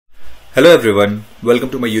Hello everyone, welcome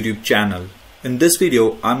to my YouTube channel. In this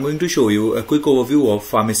video, I'm going to show you a quick overview of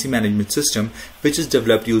pharmacy management system which is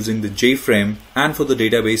developed using the JFrame, and for the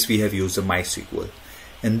database we have used the Mysql.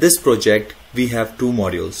 In this project, we have two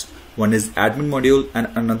modules. One is admin module and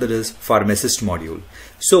another is pharmacist module.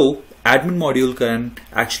 So admin module can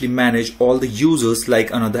actually manage all the users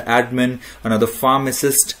like another admin, another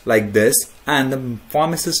pharmacist like this, and the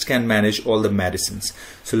pharmacist can manage all the medicines.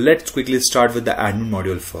 So let's quickly start with the admin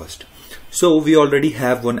module first. So we already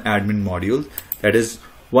have one admin module, that is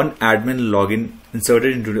one admin login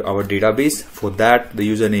inserted into our database. For that, the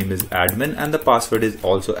username is admin and the password is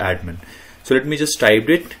also admin. So let me just type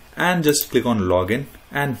it and just click on login,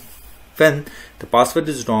 and when the password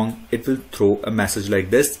is wrong, it will throw a message like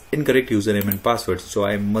this: incorrect username and password. So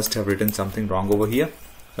I must have written something wrong over here.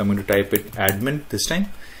 So I'm going to type it admin this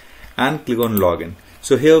time and click on login.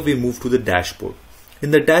 So here we move to the dashboard.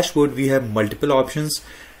 In the dashboard, we have multiple options.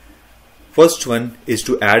 First one is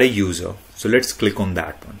to add a user. So let's click on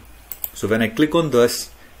that one. So when I click on this,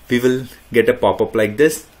 we will get a pop-up like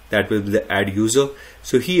this. That will be the add user.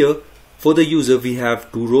 So here for the user, we have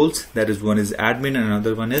two roles. That is, one is admin and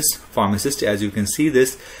another one is pharmacist, as you can see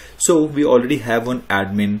this. So we already have one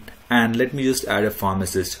admin, and let me just add a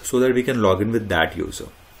pharmacist so that we can log in with that user.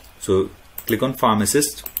 So click on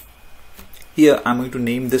pharmacist. Here I'm going to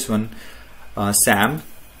name this one Sam,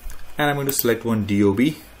 and I'm going to select one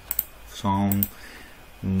DOB from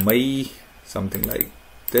my something like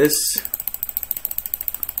this,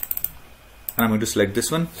 and I'm going to select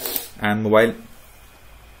this one, and mobile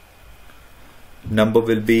number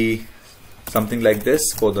will be something like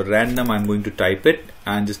this. For the random, I'm going to type it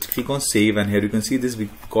and just click on save, and here you can see this,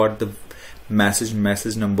 we got the message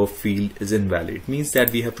number field is invalid. It means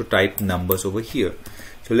that we have to type numbers over here.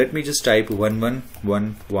 So let me just type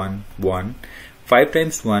 11111, 5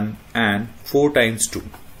 times 1 and 4 times 2.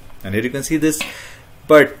 And here you can see this,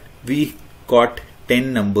 but we got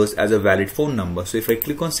 10 numbers as a valid phone number. So if I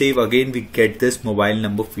click on save, again we get this mobile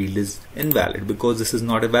number field is invalid because this is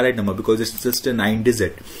not a valid number, because it's just a 9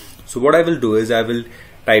 digit. So what I will do is I will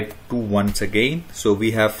type 2 once again. So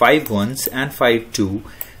we have 5 ones and 5 2.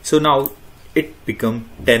 So now it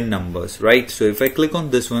become 10 numbers, right? So if I click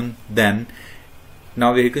on this one, then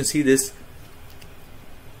now you can see this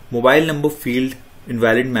mobile number field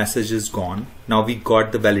invalid message is gone. Now we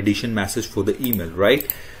got the validation message for the email, right?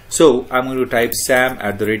 So I'm going to type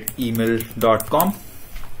sam@email.com.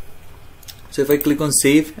 So if I click on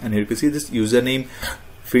save, and here you can see this username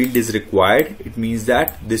field is required, it means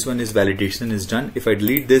that this one is validation is done. If I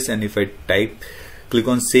delete this and if I click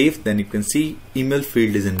on save, then you can see email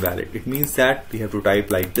field is invalid. It means that we have to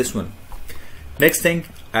type like this one. Next thing,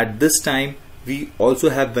 at this time we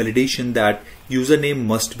also have validation that username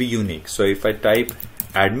must be unique. So if I type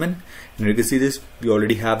admin, and you can see this, we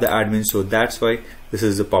already have the admin, so that's why this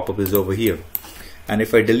is the pop-up is over here. And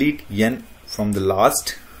if I delete yen from the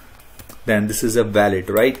last, then this is a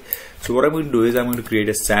valid, right? So what I'm going to do is I'm going to create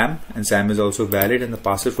a Sam, and Sam is also valid, and the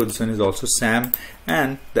password for this one is also Sam,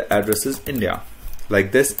 and the address is India,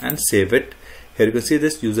 like this, and save it. Here you can see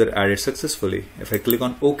this user added successfully. If I click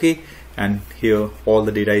on OK, and here all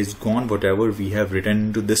the data is gone, whatever we have written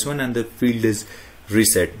into this one, and the field is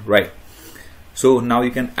reset, right? So now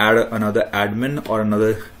you can add another admin or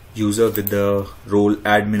another user with the role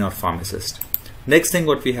admin or pharmacist. Next thing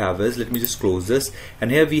what we have is, let me just close this,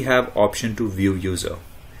 and here we have option to view user.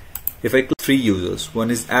 If I click 3 users, one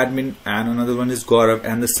is admin and another one is Gaurav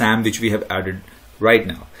and the Sam which we have added right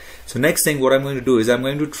now. So next thing what I'm going to do is I'm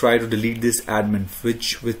going to try to delete this admin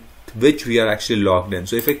with which we are actually logged in.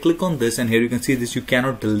 So if I click on this, and here you can see this, you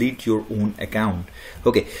cannot delete your own account.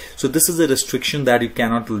 Okay, so this is a restriction that you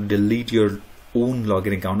cannot delete your own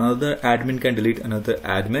login account. Another admin can delete another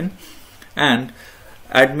admin, and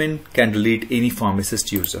admin can delete any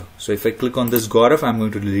pharmacist user. So if I click on this Gaurav, I'm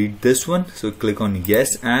going to delete this one. So click on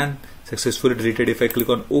yes, and successfully deleted. If I click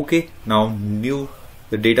on OK, now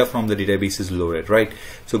the data from the database is loaded, right?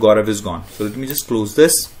 So Gaurav is gone. So let me just close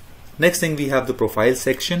this. Next thing, we have the profile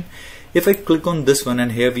section. If I click on this one,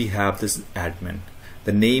 and here we have this admin,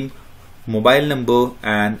 the name, mobile number,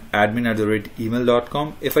 and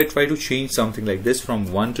admin@email.com. If I try to change something like this from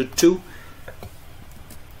 1 to 2,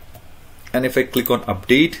 and if I click on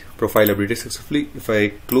update, profile updated successfully. If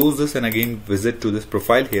I close this and again visit to this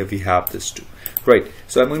profile, here we have this too, right?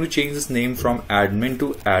 So I'm going to change this name from admin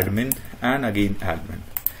to admin, and again admin.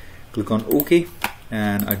 Click on OK,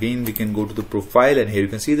 and again we can go to the profile, and here you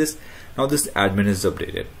can see this. Now this admin is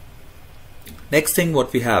updated. Next thing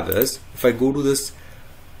what we have is, if I go to this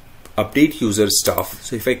update user stuff,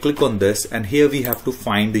 so if I click on this, and here we have to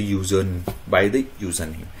find the user by the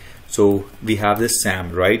username. So we have this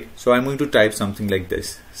Sam, right? So I'm going to type something like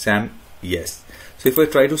this, Sam, yes. So if I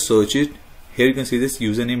try to search it, here you can see this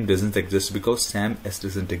username doesn't exist because Sam S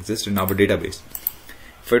doesn't exist in our database.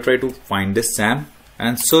 If I try to find this Sam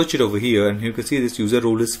and search it over here, and you can see this user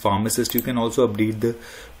role is pharmacist, you can also update the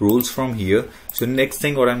roles from here. So next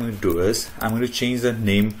thing what I'm going to do is I'm going to change the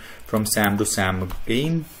name from Sam to Sam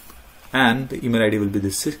again, and the email ID will be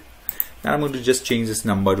this. Now I'm going to just change this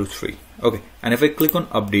number to 3. Okay, and if I click on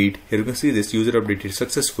update, here you can see this user updated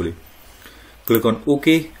successfully. Click on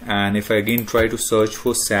OK, and if I again try to search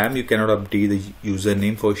for Sam, you cannot update the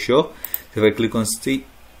username for sure. So if I click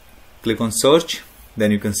on search,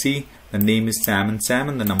 then you can see the name is Sam,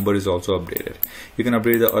 and the number is also updated. You can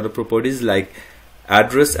update the other properties like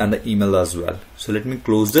address and the email as well. So let me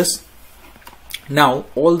close this. Now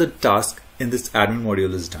all the tasks in this admin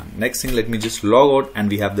module is done. Next thing, let me just log out, and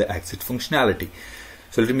we have the exit functionality.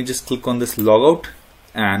 So let me just click on this logout,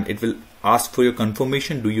 and it will ask for your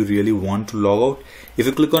confirmation. Do you really want to log out? If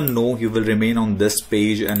you click on no, you will remain on this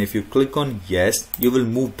page, and if you click on yes, you will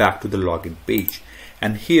move back to the login page.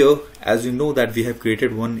 And here, as you know that we have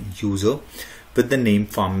created one user with the name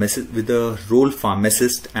pharmacist, with the role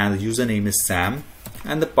pharmacist, and the username is Sam,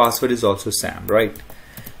 and the password is also Sam, right?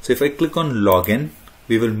 So if I click on login,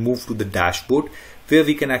 we will move to the dashboard where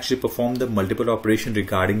we can actually perform the multiple operation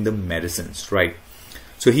regarding the medicines, right?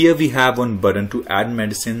 So here we have one button to add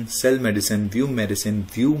medicine, sell medicine, view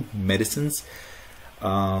medicines, view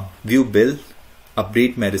bill,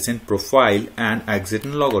 update medicine, profile, and exit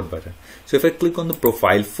and logout button. So if I click on the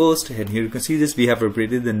profile first, and here you can see this, we have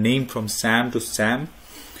updated the name from Sam to Sam.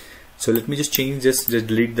 So let me just change this, just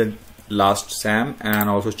delete the last Sam, and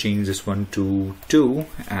also change this one to 2,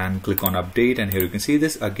 and click on update, and here you can see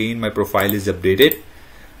this again my profile is updated.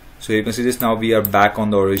 So you can see this, now we are back on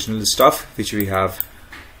the original stuff which we have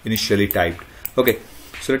initially typed. Okay,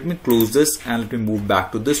 so let me close this and let me move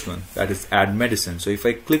back to this one, that is add medicine. So if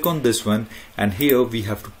I click on this one, and here we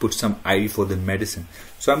have to put some ID for the medicine.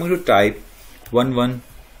 So I'm going to type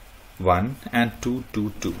 111 and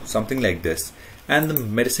 222, something like this, and the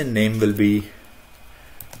medicine name will be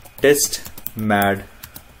test med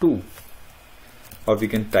 2, or we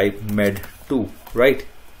can type med 2, right?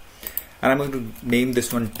 And I'm going to name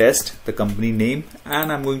this one test, the company name,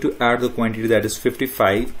 and I'm going to add the quantity, that is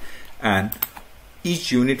 55, and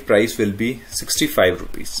each unit price will be 65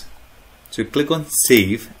 rupees. So you click on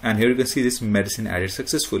save, and here you can see this medicine added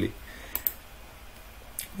successfully.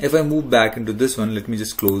 If I move back into this one, let me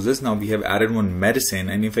just close this. Now we have added one medicine,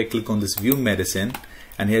 and if I click on this view medicine,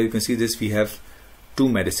 and here you can see this, we have 2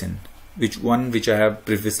 medicine, which I have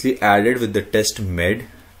previously added with the test med,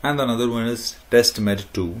 and another one is test med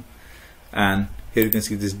 2, and here you can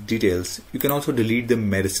see these details. You can also delete the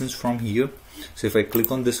medicines from here. So if I click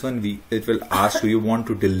on this one, it will ask, do you want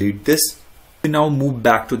to delete this? We now move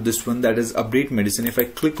back to this one, that is update medicine. If I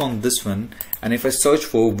click on this one, and if I search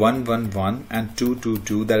for 111 and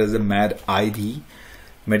 222, that is the medicine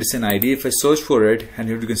ID. If I search for it, and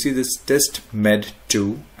here you can see this test med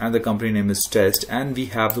 2, and the company name is test, and we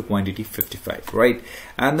have the quantity 55, right?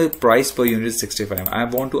 And the price per unit is 65. I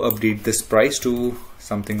want to update this price to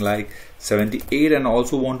something like 78, and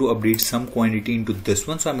also want to update some quantity into this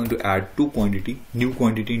one. So I'm going to add new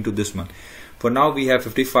quantity into this one. For now we have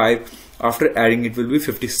 55. After adding it will be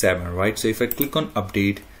 57, right? So if I click on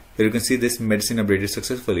update, here you can see this medicine updated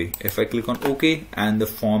successfully. If I click on OK, and the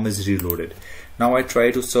form is reloaded. Now I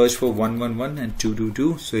try to search for 111 and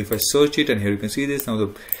 222. So if I search it, and here you can see this, now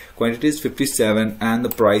the quantity is 57, and the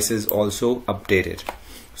price is also updated.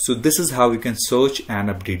 So this is how you can search and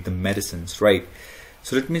update the medicines, right?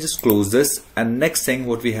 So let me just close this, and next thing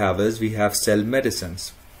what we have is we have sell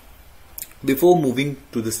medicines. Before moving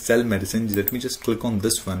to the sell medicine, let me just click on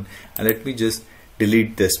this one, and let me just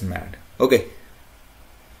delete this med. Okay,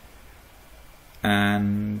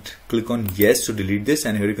 and click on yes to delete this,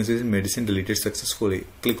 and here you can see this medicine deleted successfully.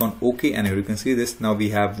 Click on OK, and here you can see this, now we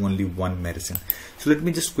have only one medicine. So let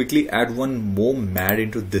me just quickly add one more med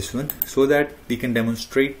into this one, so that we can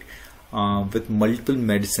demonstrate with multiple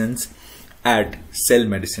medicines at sell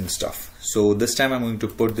medicine stuff. So this time I'm going to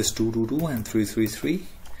put this 222 and 333,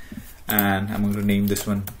 and I'm going to name this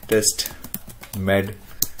one test med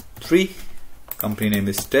 3, company name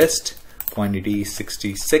is test, quantity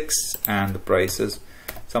 66, and the price is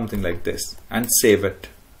something like this, and save it.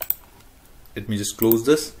 Let me just close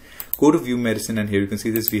this, go to view medicine, and here you can see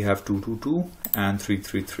this, we have 222 and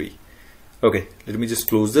 333. Okay, let me just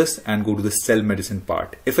close this and go to the sell medicine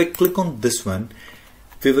part. If I click on this one,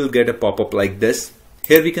 we will get a pop-up like this.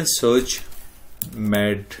 Here we can search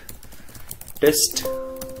med test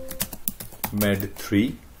med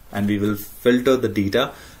 3, and we will filter the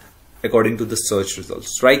data according to the search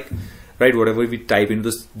results, right? Whatever we type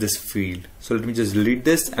into this field. So let me just delete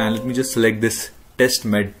this and let me just select this test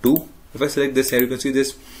med 2. If I select this here, you can see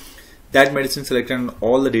this, that medicine selected and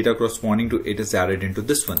all the data corresponding to it is added into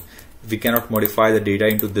this one. We cannot modify the data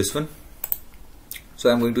into this one.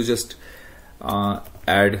 So I'm going to just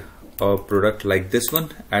add a product like this one,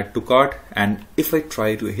 add to cart, and if I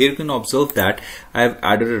try to, here you can observe that I have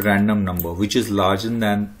added a random number which is larger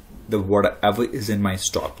than the whatever is in my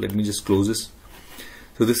stock. Let me just close this.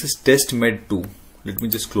 So this is test med 2. Let me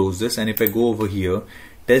just close this, and if I go over here,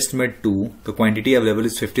 test med 2, the quantity available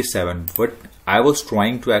is 57, but I was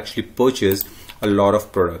trying to actually purchase a lot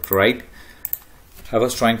of product, right? I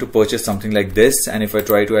was trying to purchase something like this, and if I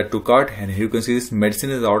try to add to cart, and here you can see this medicine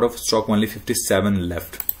is out of stock, only 57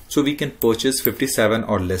 left. So we can purchase 57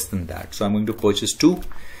 or less than that. So I'm going to purchase 2,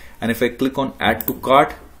 and if I click on add to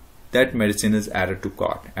cart, that medicine is added to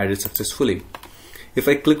cart, added successfully. If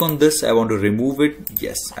I click on this, I want to remove it.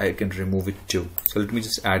 Yes, I can remove it too. So let me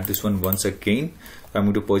just add this one once again. So I'm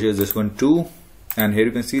going to purchase this one too. And here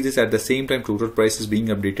you can see this at the same time total price is being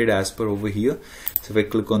updated as per over here. So if I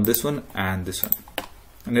click on this one and this one,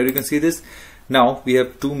 and here you can see this. Now we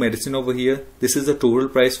have 2 medicine over here. This is the total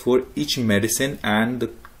price for each medicine, and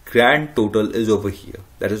the grand total is over here.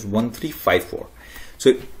 That is 1354.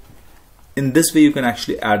 So in this way you can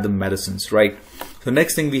actually add the medicines, right? So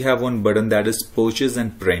next thing, we have one button that is purchase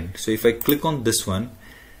and print. So if I click on this one,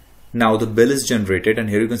 now the bill is generated, and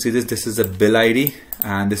here you can see this is a bill ID,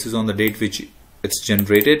 and this is on the date which it's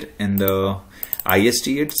generated in the IST,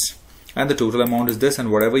 and the total amount is this,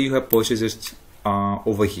 and whatever you have purchased is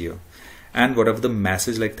over here, and whatever the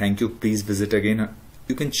message like thank you, please visit again,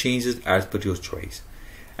 you can change it as per your choice.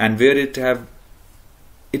 And where it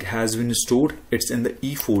has been stored, it's in the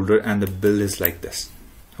E folder, and the bill is like this.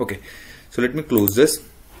 Okay, so let me close this,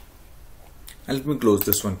 and let me close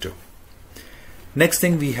this one too. Next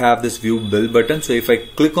thing, we have this view bill button. So if I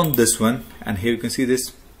click on this one, and here you can see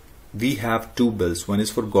this, we have 2 bills. One is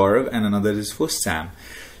for Gaurav and another is for Sam.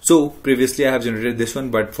 So previously I have generated this one,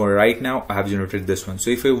 but for right now I have generated this one. So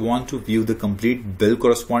if I want to view the complete bill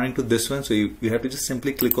corresponding to this one, so you have to just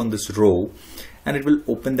simply click on this row, and it will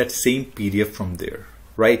open that same PDF from there,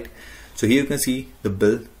 right? So here you can see the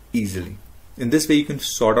bill easily. In this way you can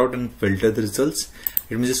sort out and filter the results.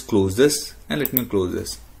 Let me just close this, and let me close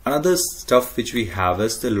this. Another stuff which we have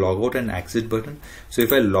is the logout and exit button. So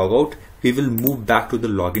if I log out, we will move back to the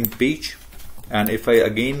login page, and if I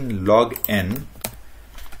again log in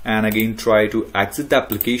and again try to exit the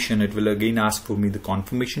application, it will again ask for me the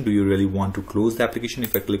confirmation. Do you really want to close the application?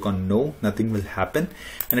 If I click on no, nothing will happen,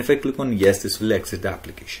 and if I click on yes, this will exit the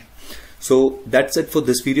application. So that's it for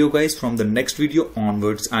this video, guys. From the next video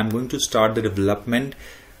onwards, I'm going to start the development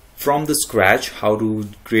from the scratch, how to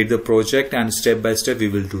create the project, and step by step we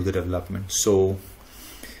will do the development. So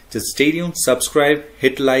just stay tuned, subscribe,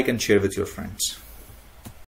 hit like, and share with your friends.